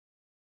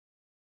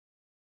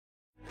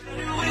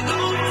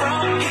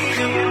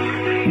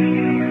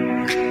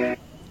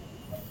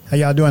How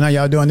y'all doing? How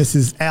y'all doing? This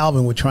is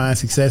Alvin with Trying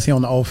Success here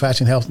on the Old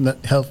Fashioned Health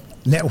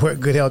Network,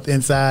 Good Health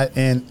Inside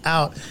and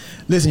Out.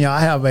 Listen, y'all,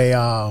 I have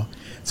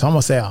so I'm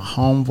going to say a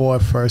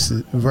homeboy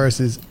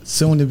versus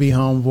soon-to-be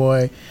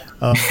homeboy,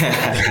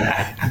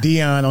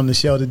 Dion, on the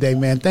show today,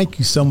 man. Thank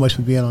you so much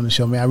for being on the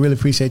show, man. I really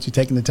appreciate you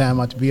taking the time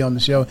out to be on the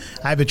show.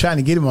 I've been trying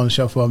to get him on the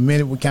show for a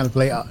minute. We kind of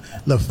play a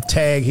little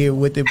tag here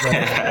with it. But,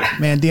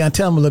 man, Dion,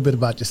 tell him a little bit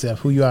about yourself,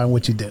 who you are and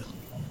what you do.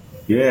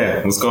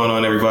 Yeah, what's going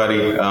on, everybody?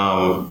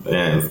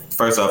 And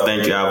first off,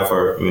 thank you, Albert,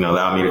 for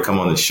allowing me to come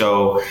on the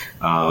show.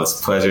 It's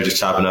a pleasure just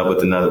chopping up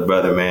with another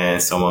brother, man,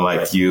 someone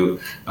like you.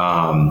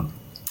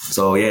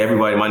 So yeah,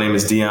 everybody, my name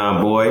is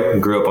Dion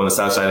Boyd. Grew up on the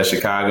south side of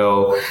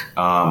Chicago.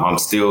 I'm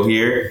still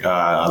here.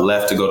 I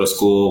left to go to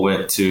school,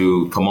 went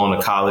to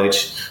Pomona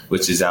College,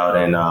 which is out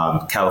in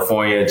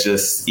California,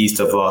 just east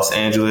of Los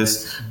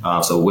Angeles.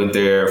 So went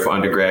there for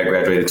undergrad,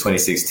 graduated in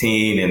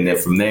 2016. And then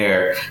from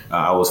there,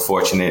 I was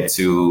fortunate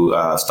to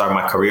start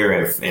my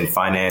career in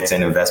finance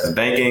and investment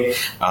banking.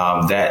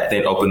 That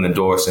then opened the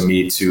doors for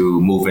me to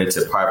move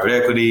into private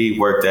equity,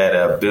 worked at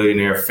a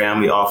billionaire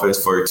family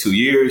office for 2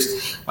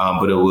 years.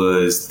 But it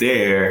was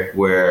there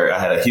where I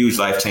had a huge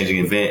life-changing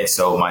event.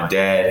 So my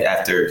dad,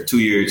 after 2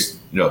 years,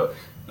 2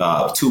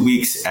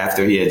 weeks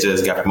after he had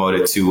just got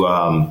promoted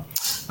to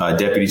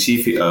deputy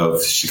chief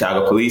of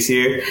Chicago police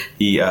here,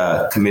 he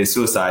committed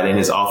suicide in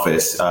his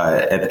office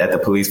at the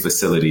police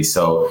facility.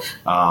 So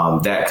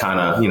that kind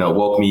of,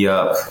 woke me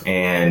up,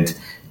 and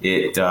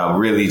it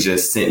really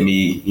just sent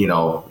me,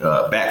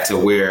 back to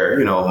where,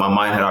 my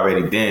mind had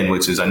already been,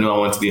 which is I knew I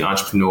wanted to be an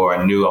entrepreneur.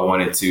 I knew I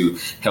wanted to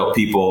help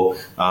people,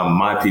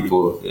 my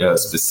people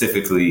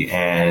specifically,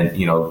 and,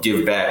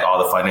 give back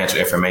all the financial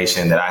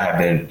information that I have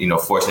been,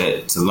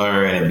 fortunate to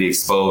learn and be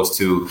exposed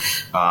to.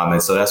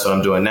 And so that's what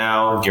I'm doing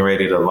now. Getting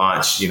ready to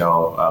launch,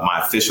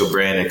 my official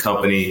brand and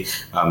company.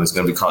 It's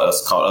going to be called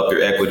Up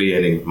Your Equity.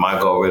 And my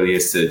goal really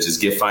is to just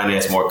give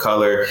finance more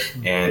color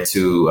and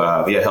to,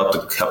 help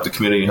the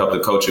community, help the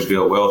culture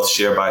build wealth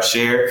share by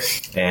share.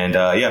 And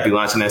I'll be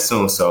launching that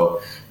soon.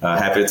 So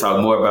happy to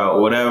talk more about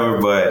whatever,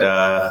 but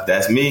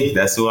that's me.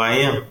 That's who I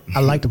am.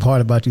 I like the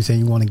part about you saying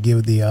you want to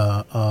give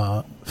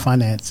the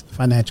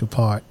financial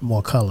part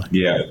more color.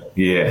 Yeah.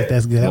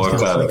 That's good. More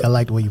color. I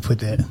like the way you put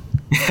that.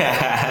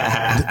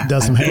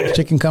 Does some Harold's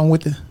chicken come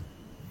with it?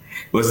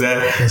 What's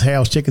that? Does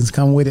Harold's chickens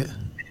come with it?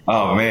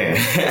 Oh, man.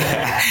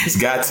 It's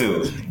got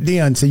to.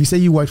 Dion, so you say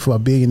you worked for a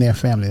billionaire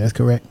family. That's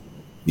correct?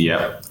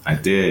 Yep, I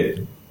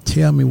did.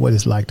 Tell me what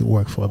it's like to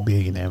work for a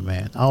billionaire,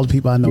 man. All the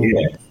people I know,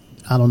 yeah.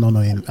 I don't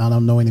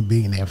know any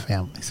billionaire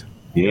families.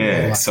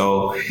 Yeah,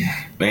 so,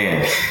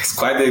 man, it's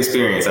quite the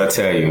experience, I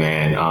tell you,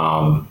 man.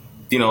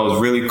 It was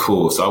really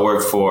cool. So I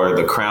worked for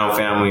the Crown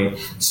family.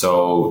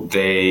 So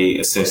they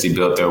essentially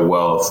built their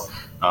wealth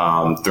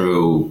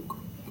through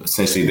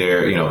essentially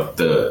their,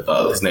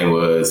 his name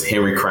was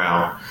Henry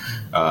Crown.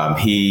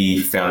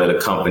 He founded a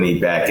company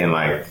back in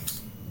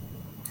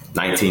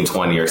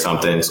 1920 or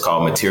something. It's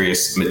called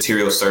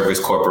Material Service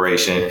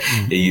Corporation.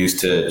 It used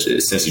to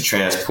essentially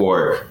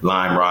transport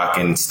lime rock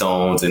and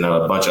stones and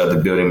a bunch of other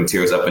building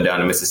materials up and down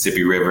the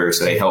Mississippi River.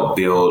 So they helped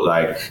build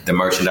the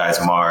Merchandise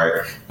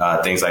Mart,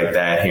 things like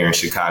that here in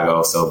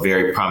Chicago. So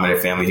very prominent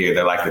family here.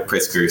 They're like the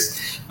Pritzkers.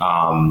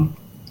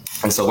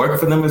 And so working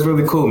for them is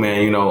really cool,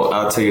 man.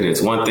 I'll tell you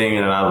this, one thing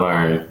that I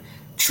learned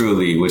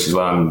truly, which is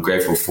what I'm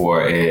grateful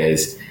for,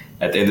 is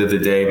at the end of the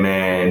day,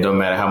 man, no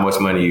matter how much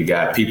money you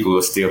got, people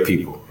are still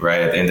people,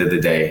 right? At the end of the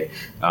day.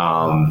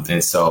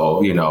 And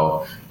so,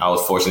 I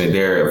was fortunate.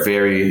 They're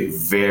very,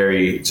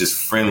 very just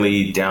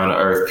friendly, down to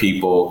earth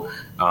people.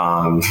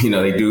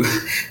 They do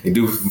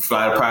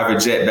fly a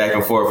private jet back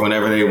and forth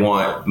whenever they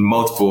want,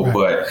 multiple.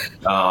 Right.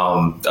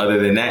 But other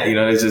than that,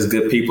 they're just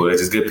good people. They're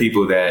just good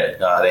people that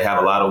they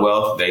have a lot of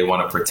wealth. They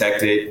want to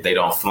protect it. They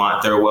don't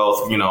flaunt their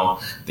wealth.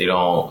 They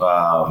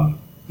don't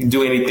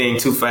do anything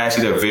too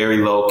flashy. They're very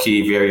low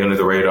key, very under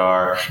the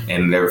radar,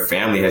 and their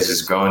family has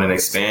just grown and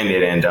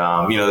expanded. And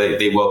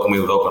they welcome me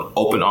with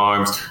open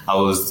arms. I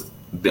was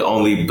the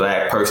only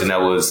Black person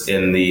that was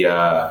in the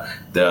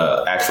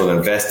actual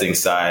investing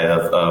side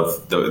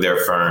of their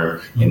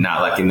firm, and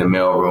not in the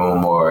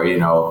mailroom or in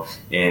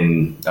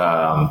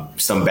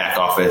some back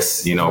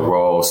office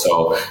role.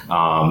 So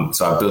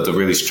I built a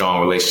really strong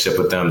relationship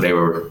with them. They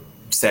were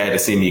sad to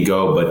see me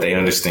go, but they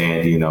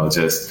understand,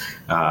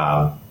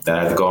 that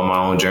I have to go on my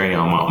own journey,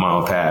 on my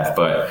own path.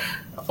 But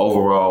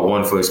overall,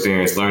 wonderful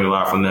experience, learned a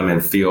lot from them,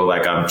 and feel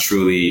like I'm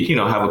truly,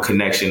 have a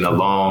connection, a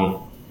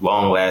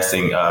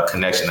long-lasting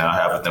connection that I'll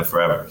have with them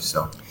forever.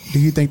 So, do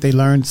you think they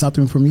learned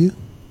something from you?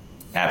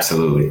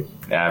 Absolutely.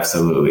 They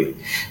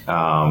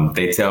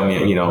tell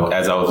me,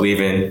 as I was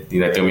leaving,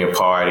 they threw me a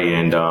party,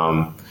 and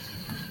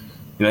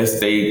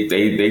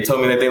they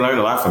told me that they learned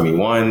a lot from me.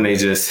 One, they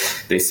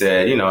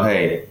said,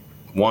 hey,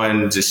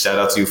 one, just shout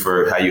out to you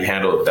for how you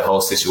handled the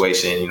whole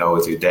situation,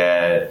 with your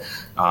dad.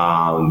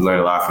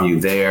 Learned a lot from you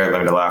there.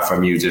 Learned a lot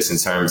from you just in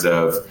terms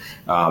of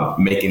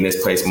making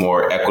this place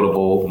more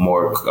equitable,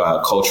 more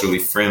culturally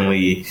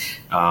friendly.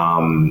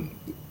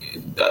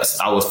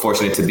 I was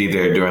fortunate to be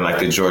there during like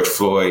the George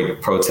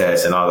Floyd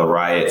protests and all the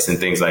riots and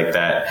things like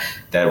that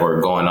were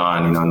going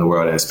on, in the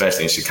world, and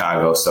especially in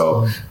Chicago.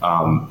 So,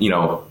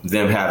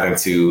 them having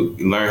to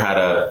learn how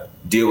to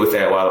deal with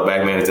that while the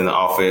black man is in the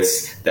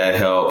office, that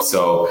helped.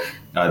 So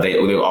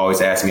they always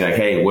ask me like,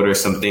 hey, what are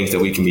some things that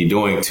we can be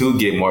doing to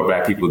get more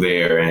black people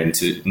there and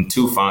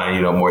to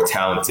find, more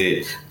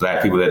talented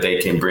black people that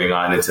they can bring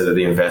on into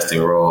the investing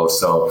role.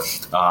 So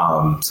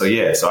I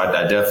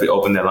definitely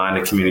opened that line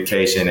of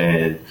communication,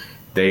 and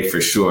they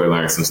for sure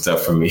learned some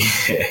stuff from me.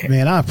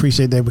 Man, I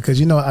appreciate that because,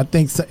 I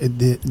think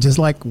just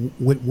like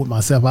with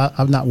myself,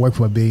 I've not worked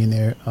for a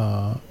billionaire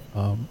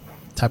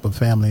type of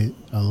family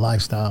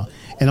lifestyle.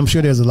 And I'm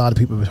sure there's a lot of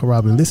people who are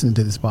probably listening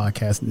to this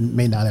podcast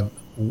may not have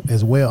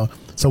as well.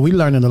 So we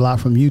learning a lot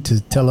from you to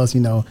tell us,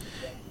 that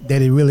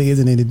it really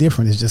isn't any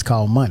different. It's just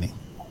called money.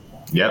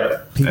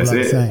 Yep. People are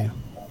the same.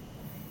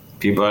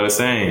 People are the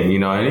same,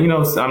 and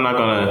I'm not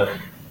going to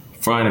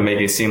front and make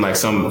it seem like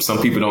some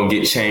people don't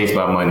get changed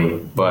by money.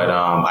 But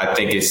I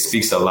think it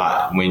speaks a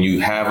lot when you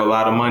have a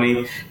lot of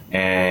money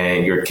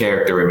and your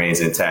character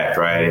remains intact,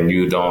 right? And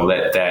you don't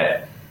let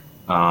that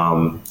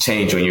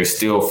change when you're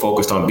still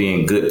focused on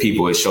being good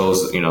people. It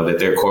shows, that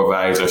their core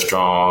values are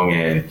strong.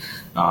 And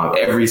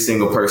every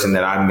single person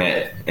that I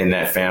met in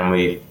that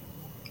family,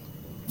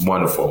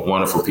 wonderful,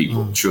 wonderful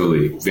people,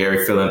 truly.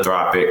 Very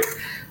philanthropic,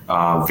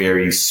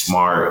 very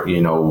smart,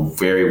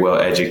 very well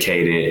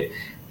educated.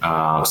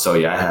 So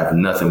I have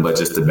nothing but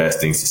just the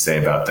best things to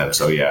say about them.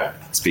 So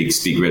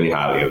speak really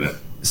highly of them.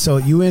 So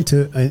you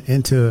into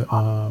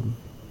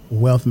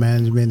wealth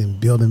management and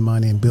building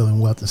money and building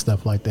wealth and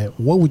stuff like that.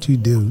 What would you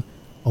do,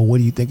 or what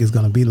do you think is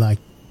going to be like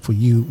for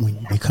you when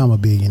you become a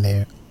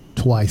billionaire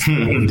twice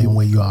more than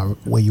where you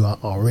are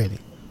already?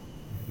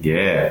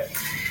 Yeah,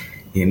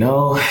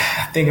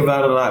 I think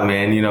about it a lot,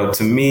 man.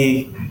 To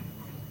me,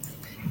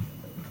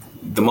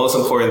 the most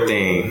important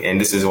thing,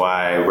 and this is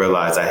why I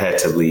realized I had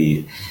to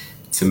leave.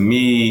 To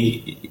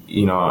me,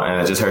 and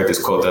I just heard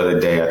this quote the other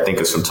day, I think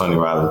it's from Tony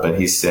Robbins, but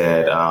he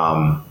said,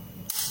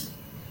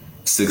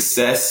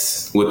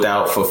 success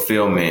without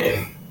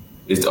fulfillment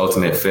is the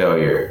ultimate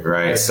failure,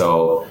 right?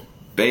 So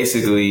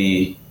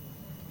basically,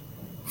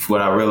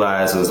 what I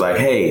realized was like,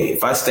 hey,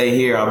 if I stay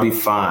here, I'll be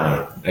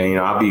fine. And,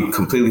 I'll be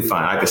completely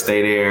fine. I could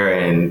stay there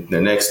and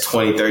the next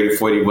 20, 30,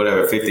 40,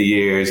 whatever, 50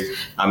 years,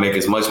 I'll make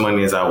as much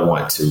money as I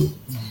want to.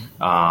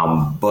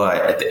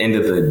 But at the end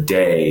of the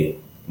day,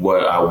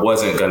 what I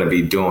wasn't going to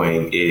be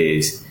doing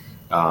is,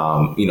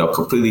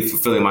 completely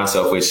fulfilling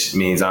myself, which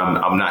means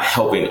I'm not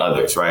helping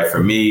others, right?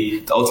 For me,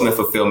 the ultimate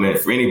fulfillment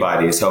for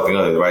anybody is helping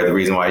others, right? The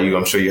reason why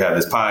I'm sure you have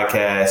this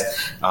podcast,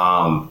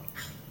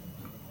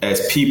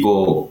 as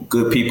people,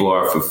 good people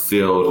are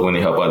fulfilled when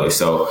they help others.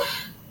 So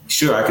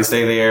sure, I could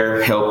stay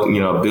there, help,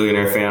 a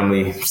billionaire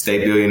family,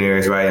 stay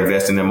billionaires, right?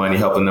 Invest in their money,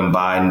 helping them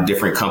buy in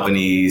different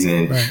companies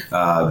and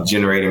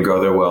generate and grow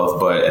their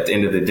wealth. But at the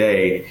end of the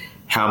day,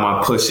 how am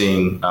I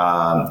pushing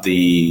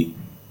the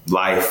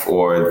life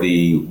or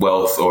the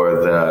wealth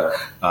or the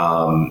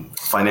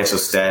financial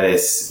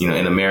status,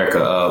 in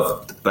America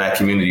of the Black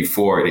community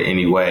forward in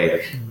any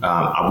way?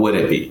 I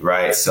wouldn't be,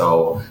 right?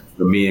 So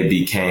for me, it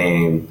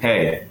became,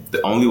 hey,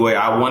 the only way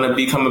I want to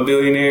become a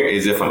billionaire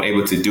is if I'm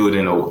able to do it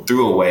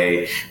through a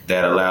way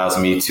that allows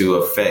me to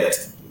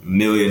affect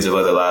millions of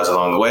other lives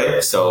along the way.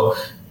 So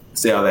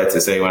say all that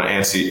to say, when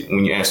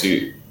you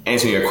answer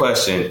your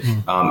question,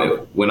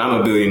 when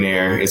I'm a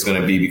billionaire, it's going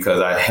to be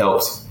because I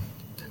helped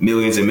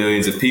millions and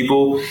millions of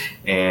people.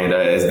 And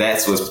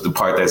that's what's the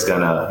part that's going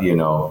to,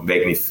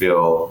 make me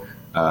feel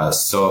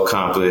so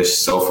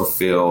accomplished, so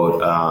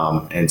fulfilled,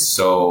 and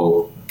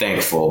so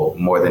thankful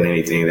more than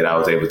anything that I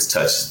was able to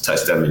touch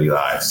that many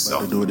lives. So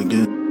to do it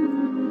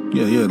again.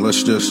 Yeah.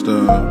 Let's just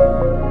start.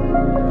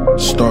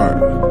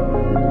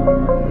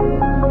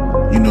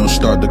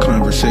 Start the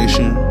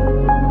conversation.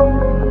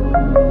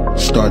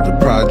 Start the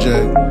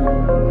project.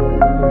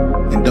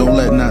 And don't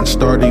let not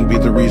starting be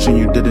the reason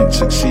you didn't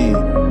succeed.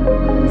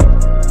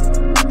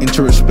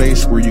 Enter a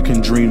space where you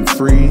can dream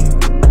free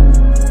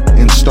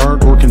and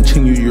start or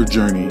continue your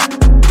journey.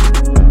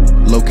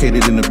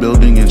 Located in a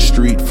building and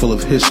street full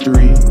of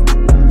history,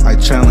 I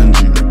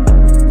challenge you.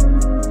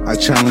 I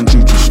challenge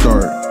you to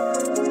start.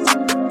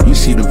 You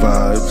see the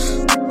vibes.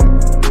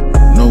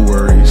 No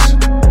worries.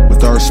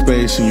 With our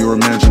space and your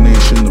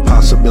imagination, the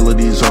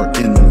possibilities are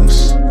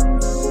endless.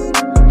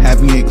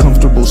 Having a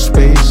comfortable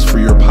space for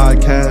your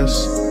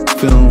podcast,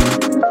 film,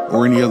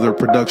 or any other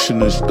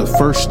production is the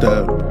first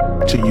step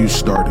to you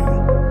starting.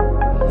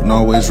 And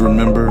always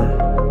remember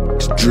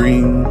to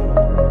dream,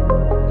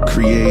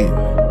 create,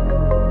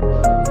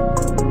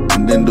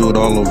 and then do it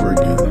all over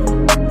again.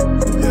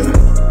 Yeah.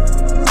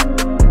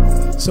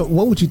 So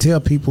what would you tell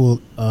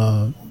people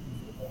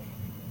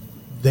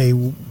they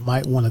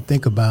might want to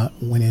think about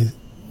when it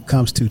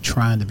comes to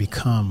trying to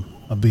become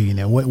a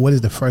billionaire? What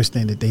is the first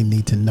thing that they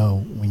need to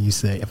know when you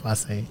say, if I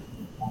say,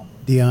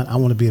 Dion, I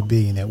want to be a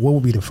billionaire, what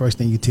would be the first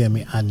thing you tell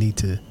me I need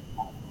to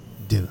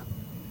do?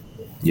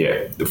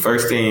 Yeah, the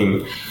first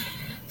thing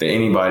that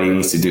anybody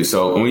needs to do.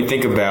 So when we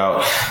think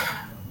about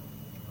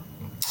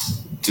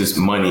just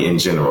money in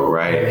general,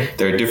 right?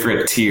 There are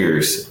different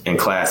tiers and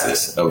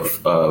classes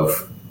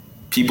of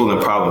people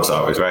and problem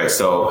solvers, right?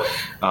 So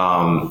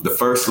the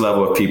first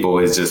level of people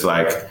is just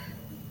like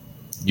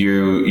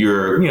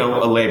you're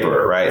a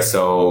laborer, right?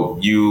 So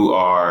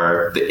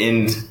you're a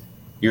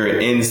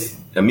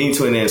mean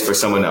to an end for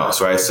someone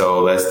else, right?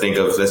 So let's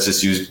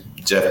just use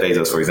Jeff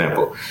Bezos, for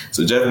example.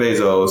 So Jeff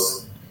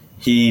Bezos,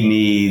 he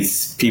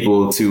needs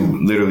people to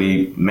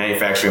literally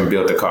manufacture and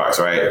build the cars,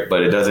 right?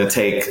 But it doesn't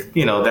take,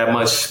 that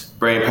much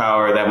brain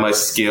power, that much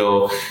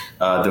skill.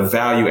 The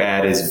value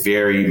add is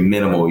very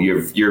minimal.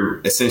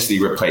 You're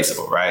essentially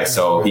replaceable, right?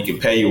 So he can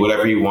pay you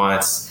whatever he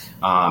wants.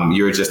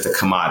 You're just a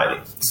commodity.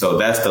 So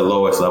that's the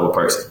lowest level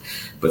person.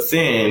 But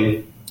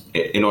then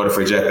in order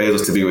for Jeff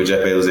Bezos to be what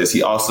Jeff Bezos is,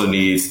 he also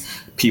needs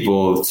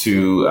people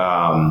to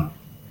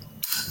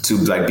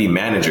like be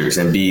managers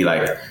and be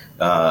like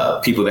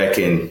people that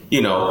can,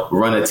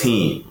 run a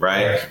team,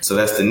 right? So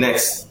that's the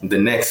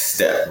next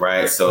step,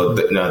 right? So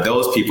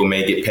those people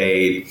may get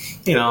paid,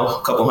 a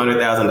couple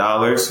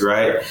 $100,000,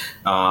 right?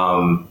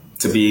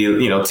 To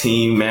be,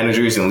 team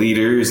managers and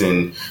leaders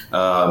and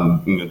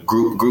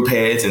group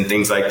heads and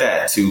things like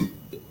that to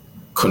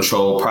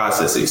control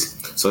processes.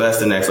 So that's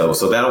the next level.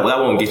 So that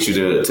won't get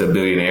you to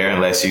billionaire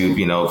unless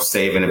you,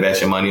 save and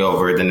invest your money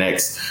over the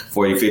next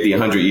 40, 50,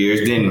 100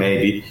 years, then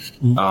maybe.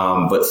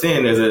 But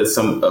then there's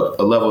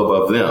a level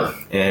above them,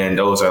 and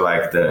those are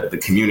like the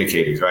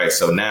communicators, right?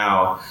 So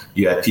now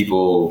you have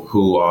people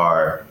who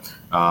are,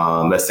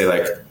 let's say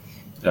like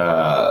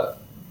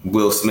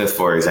Will Smith,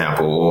 for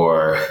example,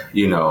 or,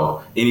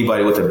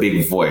 anybody with a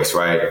big voice,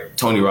 right?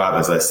 Tony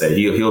Robbins, let's say,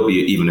 he'll be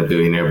even a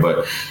billionaire,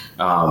 but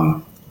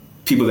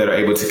people that are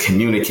able to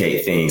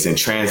communicate things and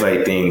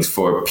translate things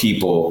for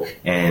people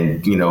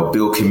and,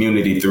 build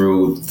community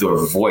through their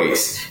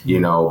voice,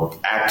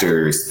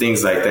 actors,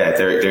 things like that.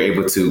 They're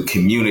able to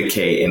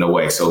communicate in a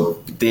way.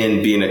 So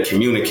then being a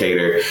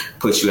communicator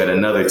puts you at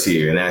another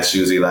tier. And that's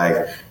usually like,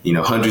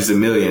 hundreds of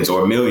millions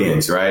or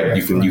millions, right?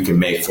 You can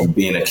make from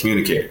being a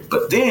communicator.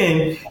 But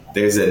then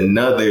there's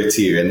another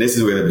tier, and this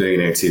is where the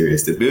billionaire tier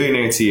is. The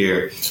billionaire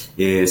tier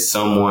is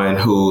someone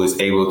who is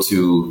able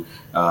to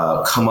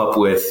come up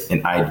with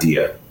an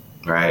idea,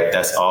 right?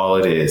 That's all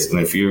it is. And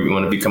if you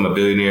want to become a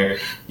billionaire,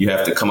 you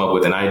have to come up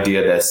with an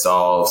idea that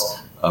solves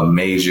a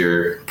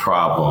major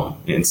problem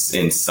in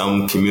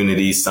some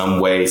community, some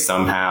way,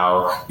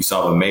 somehow. You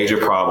solve a major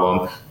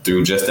problem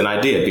through just an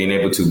idea, being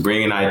able to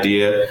bring an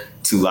idea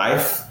to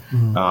life.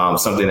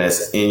 Something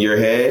that's in your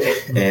head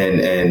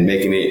and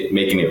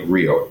making it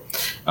real.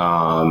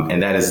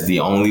 And that is the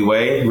only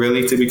way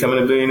really to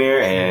becoming a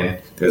billionaire. And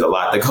there's a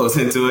lot that goes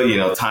into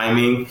it.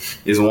 Timing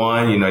is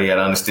one, you got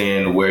to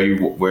understand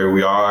where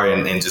we are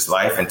in just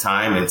life and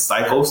time and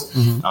cycles,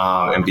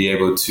 and be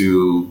able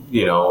to,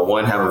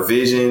 one, have a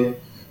vision,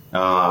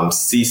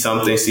 see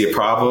a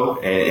problem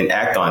and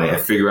act on it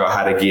and figure out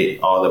how to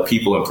get all the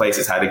people in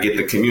places, how to get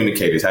the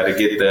communicators, how to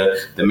get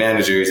the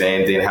managers,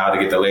 and then how to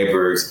get the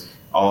laborers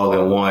all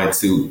in one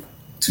to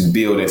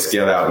build and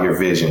scale out your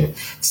vision.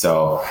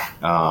 So,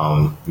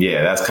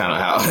 that's kind of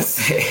how I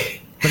say.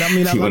 But I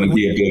mean, you want to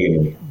be a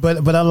billionaire.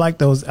 But I like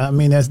those. I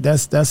mean, that's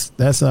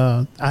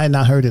I had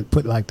not heard it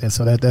put like that.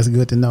 So that's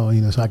good to know,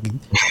 so I can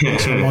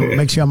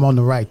make sure I'm on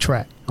the right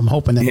track. I'm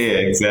hoping that. Yeah,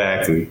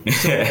 exactly.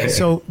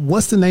 So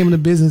what's the name of the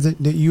business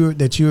that you're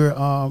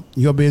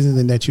your business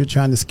and that you're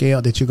trying to scale,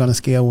 that you're going to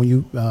scale when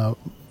you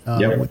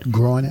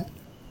growing it?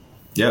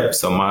 Yep.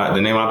 So the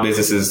name of my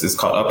business is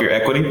called Up Your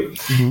Equity.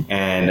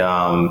 And,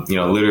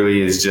 literally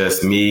is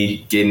just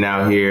me getting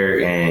out here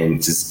and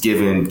just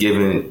giving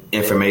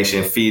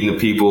information, feeding the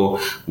people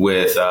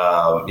with,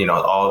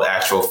 all the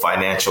actual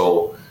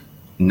financial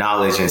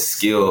knowledge and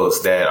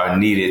skills that are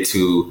needed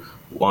to,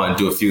 one,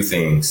 do a few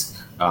things.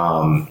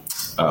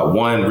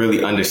 One,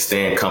 really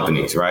understand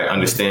companies, right?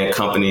 Understand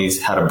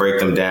companies, how to break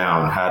them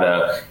down, how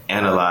to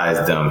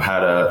analyze them,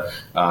 how to,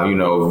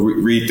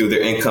 read through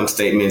their income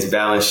statements,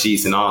 balance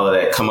sheets, and all of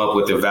that. Come up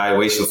with the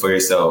valuation for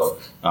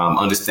yourself.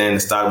 Understand the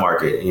stock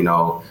market,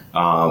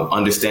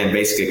 understand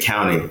basic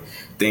accounting,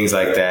 things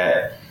like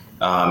that.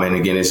 And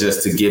again, it's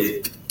just to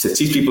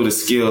teach people the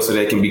skills so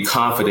they can be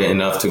confident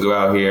enough to go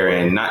out here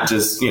and not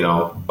just,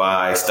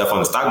 buy stuff on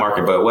the stock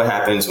market, but what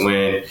happens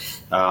when,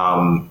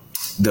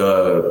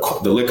 the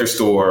liquor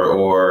store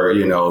or,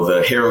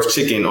 the Harold's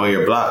Chicken on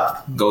your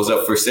block goes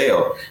up for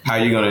sale. How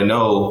are you going to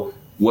know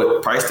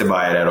what price to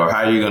buy it at? Or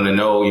how are you going to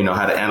know,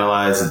 how to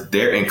analyze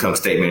their income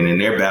statement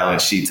and their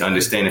balance sheet to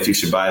understand if you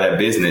should buy that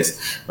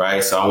business,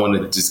 right? So I want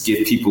to just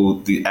give people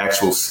the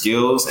actual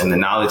skills and the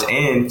knowledge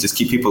and just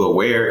keep people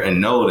aware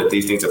and know that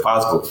these things are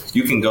possible.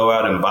 You can go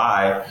out and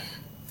buy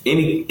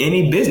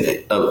any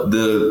business,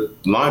 the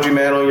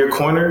laundromat on your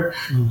corner,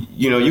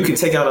 you can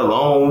take out a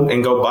loan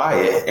and go buy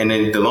it. And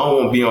then the loan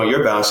won't be on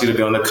your balance sheet, it'll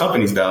be on the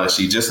company's balance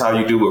sheet. Just how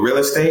you do with real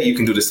estate, you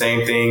can do the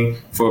same thing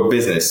for a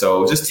business.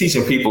 So just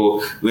teaching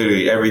people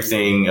literally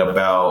everything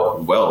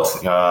about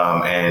wealth,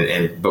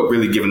 but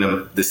really giving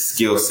them the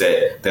skill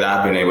set that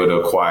I've been able to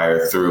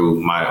acquire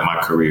through my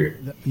career.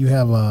 You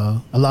have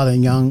a lot of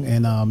young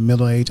and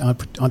middle-aged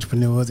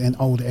entrepreneurs and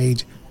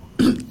old-age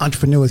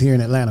entrepreneurs here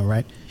in Atlanta,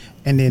 right?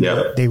 And then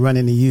they run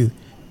into you.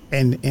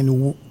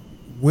 And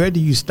where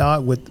do you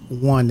start with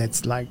one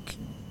that's like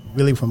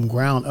really from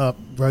ground up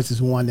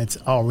versus one that's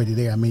already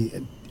there? I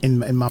mean, in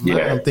my mind,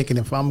 I'm thinking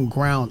if I'm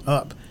ground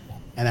up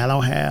and I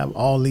don't have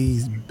all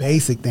these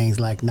basic things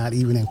like not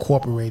even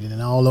incorporated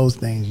and all those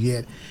things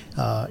yet,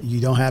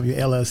 you don't have your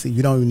LLC.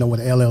 You don't even know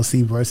what an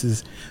LLC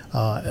versus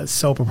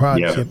sole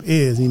proprietorship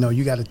is.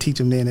 You got to teach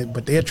them then,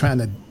 but they're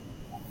trying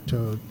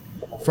to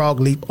frog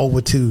leap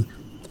over to,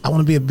 I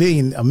want to be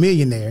a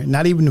millionaire,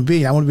 not even a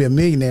billion. I want to be a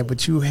millionaire,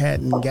 but you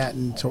hadn't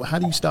gotten. So how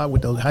do you start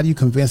with those? How do you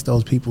convince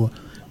those people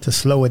to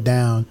slow it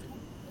down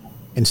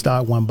and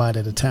start one bite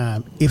at a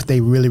time if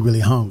they really, really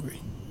hungry?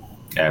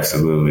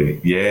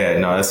 Absolutely. Yeah,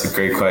 no, that's a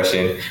great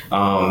question.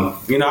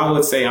 I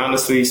would say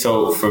honestly,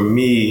 so for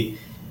me,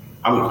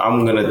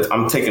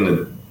 I'm taking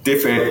a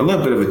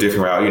little bit of a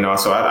different route,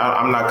 so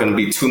I'm not going to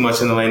be too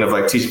much in the lane of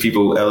like teaching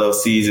people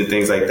LLCs and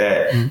things like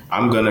that.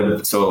 I'm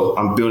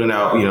building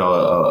out,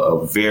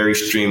 a very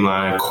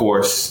streamlined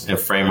course and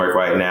framework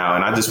right now.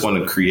 And I just want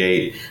to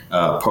create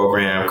a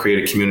program,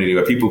 create a community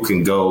where people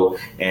can go.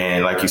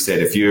 And like you said,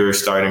 if you're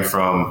starting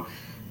from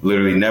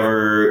literally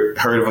never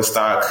heard of a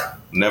stock,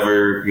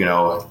 never,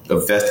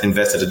 invested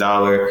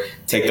 $1,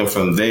 take them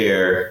from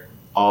there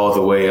all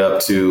the way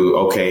up to,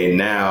 okay,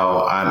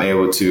 now I'm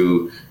able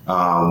to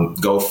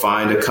go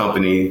find a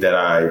company that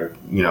I,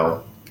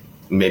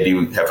 maybe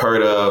have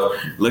heard of,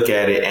 look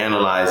at it,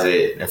 analyze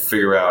it, and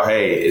figure out,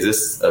 hey, is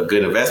this a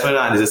good investment or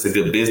not? Is this a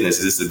good business?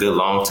 Is this a good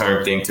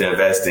long-term thing to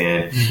invest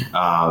in?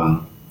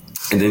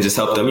 And then just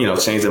help them,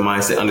 change their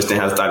mindset,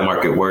 understand how the stock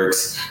market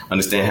works,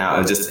 understand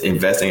how just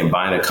investing and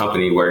buying a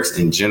company works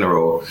in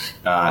general,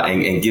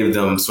 and give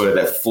them sort of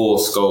that full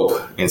scope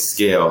and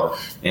scale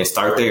and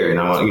start there. And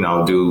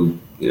I'll do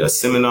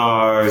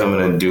seminars. I'm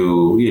going to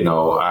do,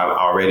 I'm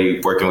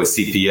already working with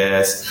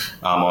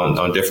CPS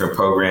on different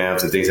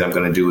programs and things that I'm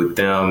going to do with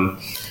them.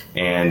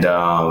 And,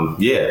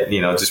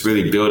 just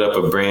really build up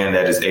a brand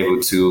that is able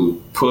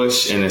to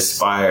push and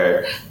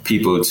inspire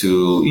people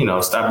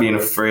to, stop being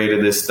afraid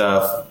of this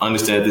stuff,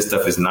 understand that this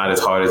stuff is not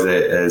as hard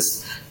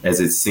as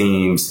it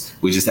seems.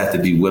 We just have to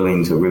be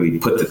willing to really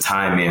put the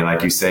time in,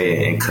 like you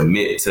say, and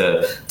commit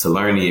to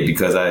learning it,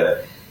 because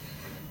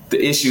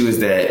the issue is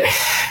that,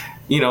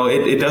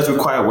 it does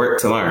require work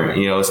to learn.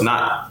 It's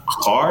not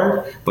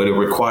hard, but it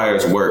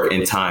requires work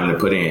and time to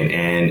put in.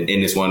 And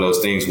it's one of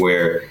those things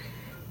where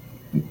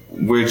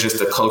we're just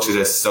a culture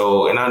that's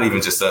so, and not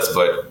even just us,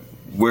 but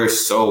we're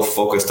so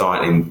focused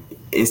on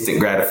instant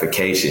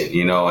gratification,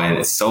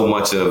 and so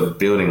much of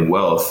building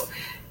wealth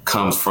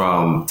comes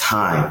from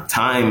time.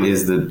 Time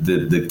is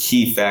the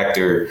key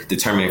factor,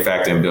 determining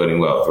factor in building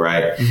wealth,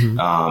 right?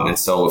 Mm-hmm. And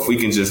so if we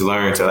can just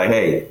learn to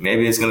hey,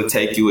 maybe it's going to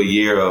take you a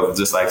year of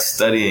just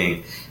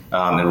studying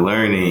and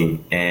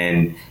learning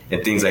and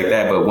things like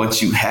that. But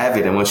once you have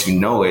it and once you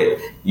know it,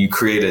 you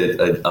create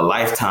a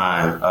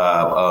lifetime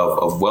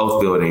of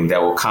wealth building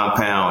that will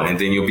compound, and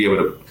then you'll be able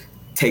to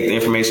take the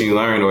information you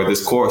learned or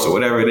this course or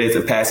whatever it is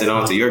and pass it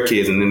on to your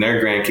kids and then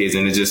their grandkids.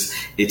 And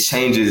it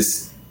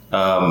changes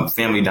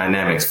family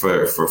dynamics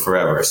for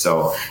forever.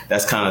 So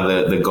that's kind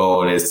of the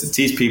goal, is to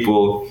teach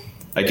people,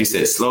 like you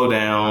said, slow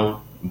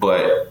down,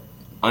 but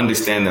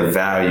understand the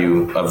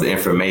value of the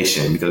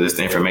information, because it's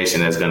the information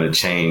that's going to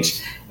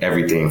change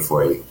everything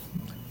for you.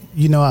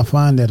 I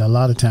find that a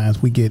lot of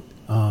times we get,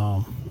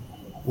 I've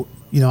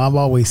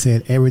always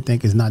said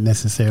everything is not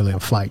necessarily a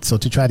fight. So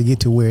to try to get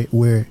to where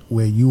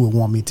you would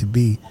want me to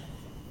be,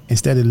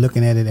 instead of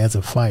looking at it as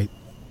a fight,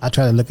 I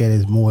try to look at it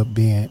as more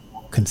being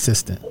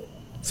consistent.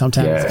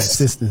 Sometimes it's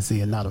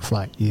consistency and not a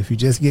fight. If you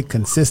just get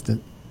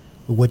consistent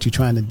with what you're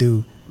trying to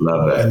do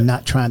and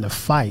not trying to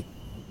fight,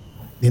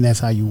 then that's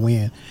how you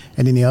win.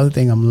 And then the other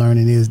thing I'm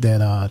learning is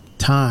that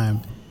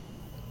time,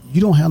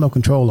 you don't have no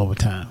control over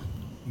time.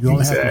 You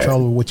only have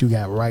control over what you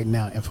got right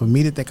now. And for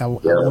me to think I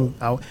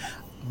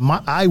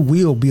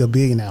will be a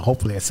billionaire,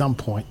 hopefully at some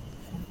point.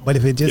 But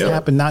if it just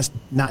happened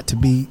not to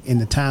be in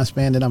the time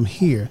span that I'm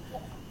here,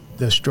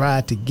 the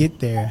stride to get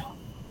there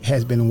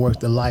has been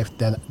worth the life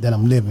that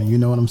I'm living. You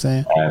know what I'm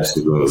saying?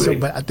 Absolutely. So,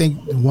 but I think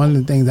one of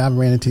the things I've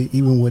ran into,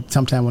 even with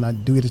sometime when I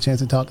do get a chance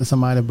to talk to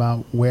somebody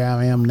about where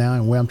I am now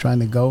and where I'm trying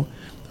to go,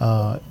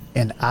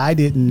 and I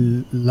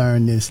didn't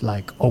learn this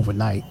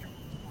overnight,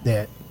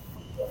 that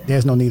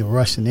there's no need to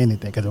rush in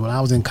anything. Because when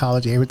I was in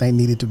college, everything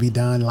needed to be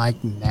done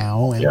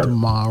now and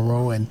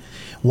tomorrow. And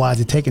why is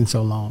it taking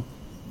so long?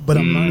 But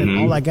I'm learning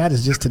all I got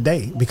is just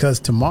today, because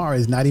tomorrow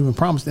is not even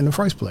promised in the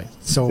first place.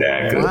 So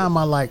why am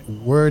I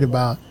worried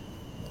about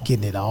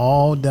getting it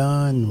all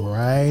done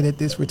right at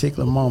this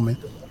particular moment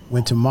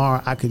when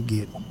tomorrow I could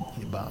get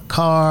hit by a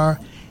car,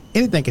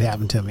 anything could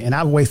happen to me. And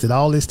I've wasted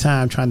all this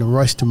time trying to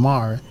rush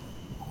tomorrow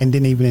and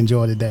didn't even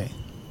enjoy the day.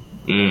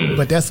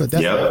 But that's a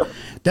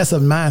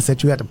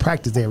mindset you have to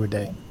practice every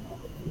day.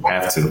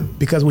 Have to,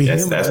 because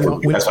that's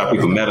why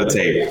people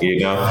meditate, you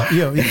know.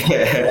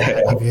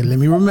 Okay, let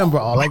me remember.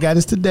 All I got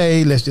is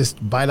today. Let's just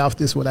bite off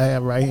this what I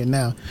have right here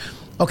now.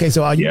 Okay,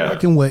 so are you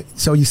working with?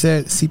 So you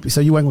said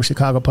so you working with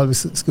Chicago Public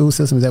School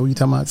System? Is that what you're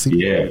talking about?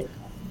 Yeah.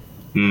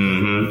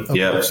 Mm-hmm. Okay.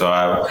 Yep. So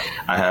I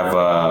have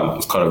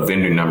it's called a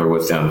vendor number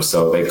with them.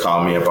 So they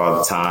call me up all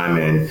the time,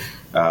 and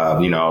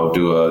I'll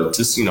do a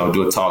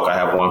talk. I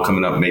have one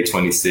coming up May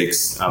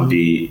 26th. I'll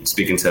be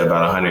speaking to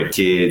about 100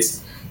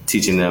 kids,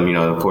 teaching them, the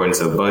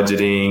importance of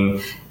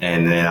budgeting.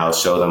 And then I'll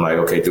show them like,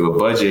 okay, through a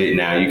budget,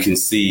 now you can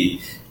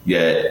see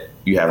that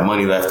you have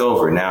money left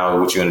over. Now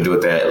what you're going to do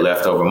with that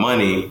leftover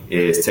money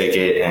is take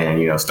it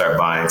and, start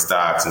buying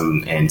stocks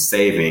and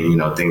saving,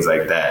 things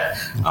like that,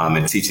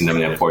 and teaching them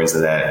the importance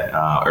of that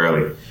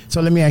early.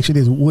 So let me ask you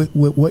this,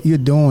 what you're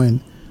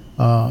doing,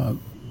 the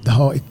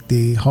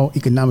whole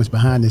economics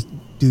behind this,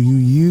 do you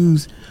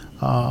use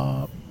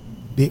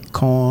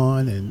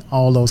Bitcoin and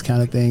all those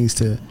kind of things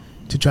to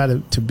try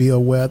to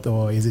build wealth,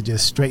 or is it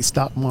just straight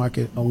stock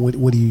market, or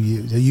what do you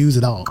use? Do you use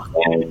it all?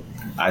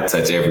 I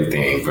touch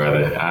everything,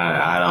 brother.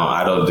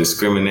 I don't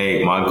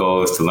discriminate. My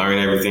goal is to learn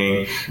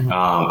everything.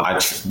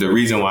 The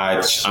reason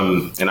why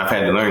and I've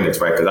had to learn this,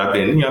 right? Because I've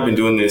been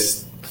doing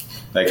this,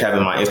 like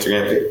having my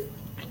Instagram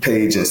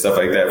page and stuff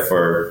like that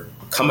for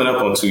coming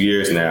up on 2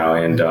 years now.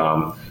 And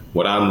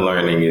what I'm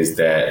learning is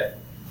that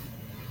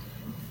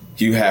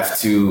you have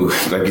to,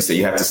 like you said,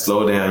 you have to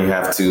slow down. You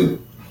have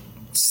to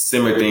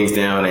simmer things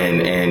down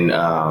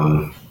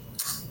and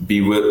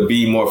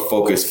be more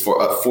focused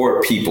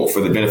for people,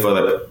 for the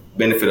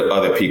benefit of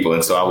other people.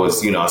 And so I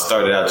was, I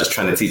started out just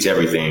trying to teach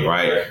everything,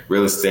 right?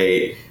 Real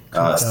estate,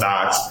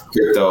 stocks,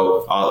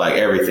 crypto, all like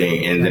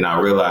everything. And then I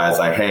realized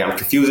like, hey, I'm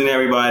confusing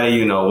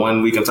everybody.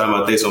 1 week I'm talking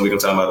about this, 1 week I'm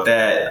talking about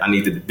that. I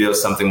need to build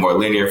something more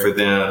linear for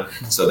them.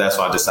 So that's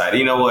why I decided,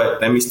 you know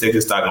what, let me stick to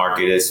the stock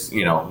market. It's,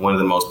 one of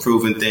the most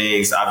proven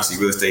things. Obviously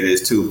real estate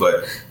is too,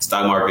 but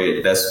stock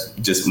market, that's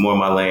just more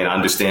my lane. I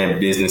understand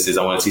businesses.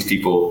 I want to teach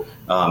people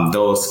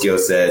those skill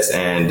sets.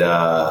 And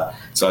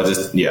so I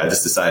just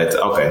decided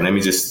to, okay, let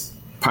me just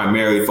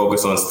primarily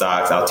focus on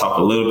stocks. I'll talk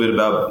a little bit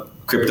about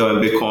crypto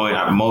and Bitcoin.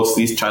 I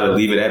mostly try to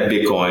leave it at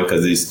Bitcoin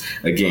because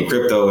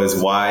crypto is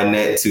wide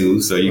net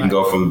too. So you can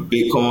go from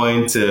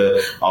Bitcoin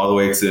to all the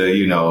way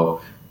to,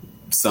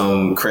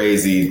 some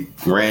crazy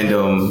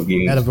random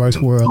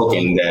metaverse world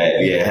token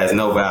that has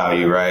no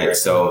value, right?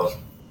 So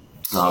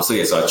I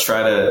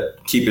try to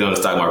keep it on the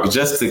stock market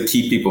just to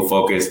keep people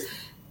focused.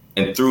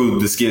 And through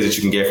the skills that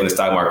you can get from the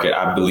stock market,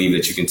 I believe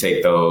that you can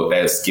take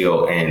that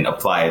skill and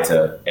apply it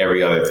to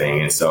every other thing.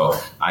 And so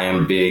I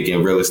am big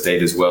in real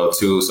estate as well,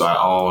 too. So I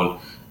own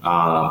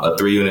a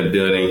 3-unit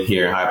building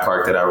here in Hyde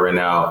Park that I rent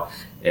out.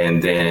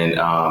 And then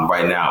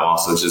right now I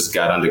also just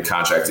got under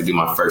contract to do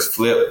my first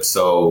flip.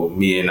 So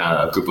me and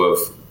a group of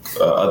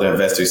other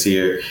investors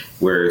here,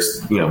 we're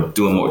trying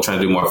to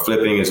do more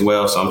flipping as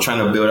well. So I'm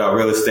trying to build out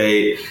real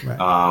estate.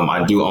 Right.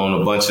 I do own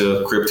a bunch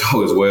of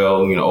crypto as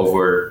well,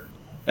 over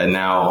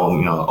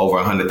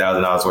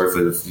 $100,000 worth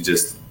of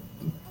just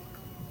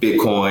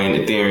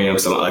Bitcoin, Ethereum,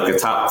 so like the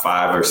top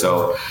 5 or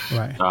so.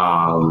 Right.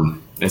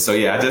 And so,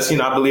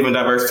 I believe in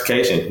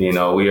diversification. We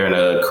are in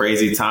a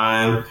crazy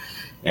time,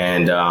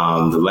 and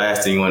the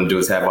last thing you want to do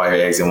is have all your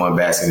eggs in one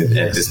basket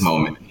at this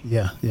moment.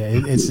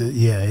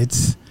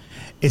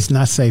 It's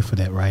not safe for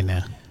that right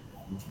now.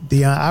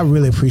 Deon, I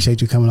really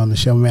appreciate you coming on the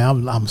show,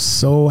 man. I'm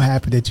so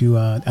happy that you.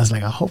 I was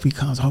like, I hope he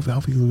comes. I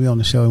hope he will be on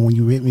the show. And when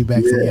you hit me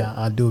back,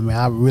 I'll do it, man.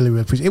 I really,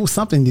 really appreciate it. It was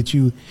something that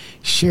you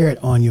shared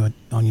on your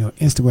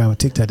Instagram or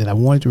TikTok that I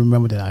wanted to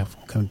remember that I've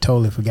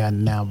totally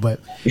forgotten now. But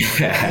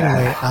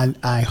anyway,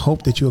 I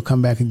hope that you'll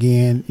come back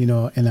again.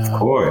 And of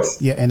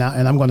course, and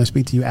I'm going to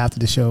speak to you after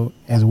the show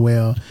as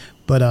well.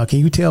 But can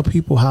you tell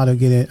people how to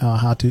get it?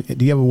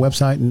 Do you have a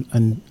website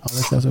and all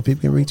that stuff so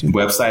people can reach you?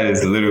 Website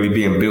is literally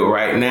being built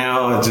right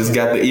now. I just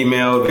got the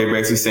email. They're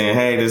basically saying,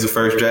 hey, there's a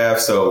first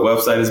draft. So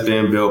website is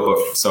being built.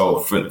 But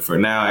so for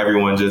now,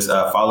 everyone just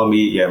follow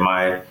me. Yeah,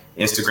 my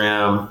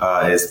Instagram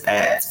is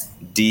at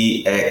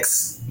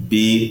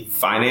DXB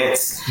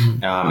Finance.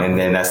 And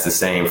then that's the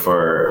same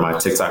for my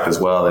TikTok as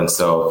well. And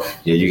so,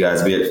 you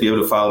guys be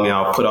able to follow me.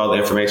 I'll put all the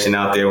information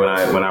out there when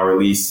I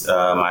release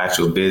my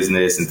actual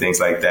business and things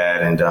like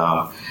that. And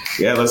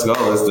let's go.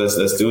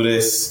 Let's do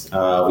this. It's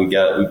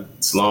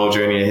a long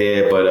journey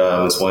ahead, but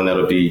it's one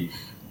that'll be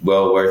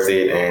well worth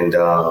it. And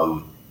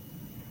I'm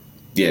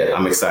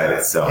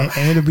excited. So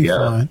and it'll be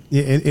fun.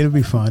 Yeah, it'll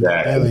be fun.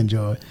 Exactly. I'll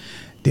enjoy it.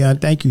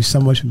 Deon, thank you so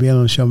much for being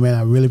on the show, man.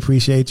 I really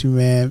appreciate you,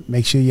 man.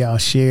 Make sure y'all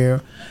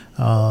share,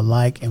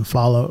 like, and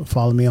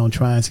follow me on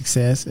Trying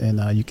Success.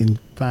 And you can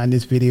find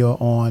this video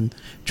on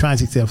Trying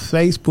Success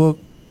Facebook,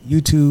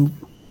 YouTube,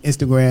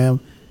 Instagram,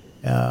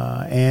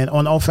 and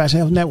on the Old Fashioned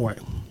Health Network.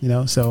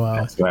 So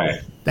that's right.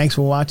 Thanks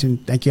for watching.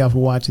 Thank y'all for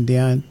watching,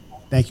 Deon.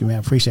 Thank you, man.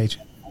 Appreciate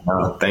you.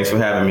 Thanks for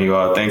having me,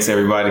 y'all. Thanks,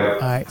 everybody. All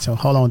right, so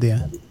hold on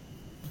there.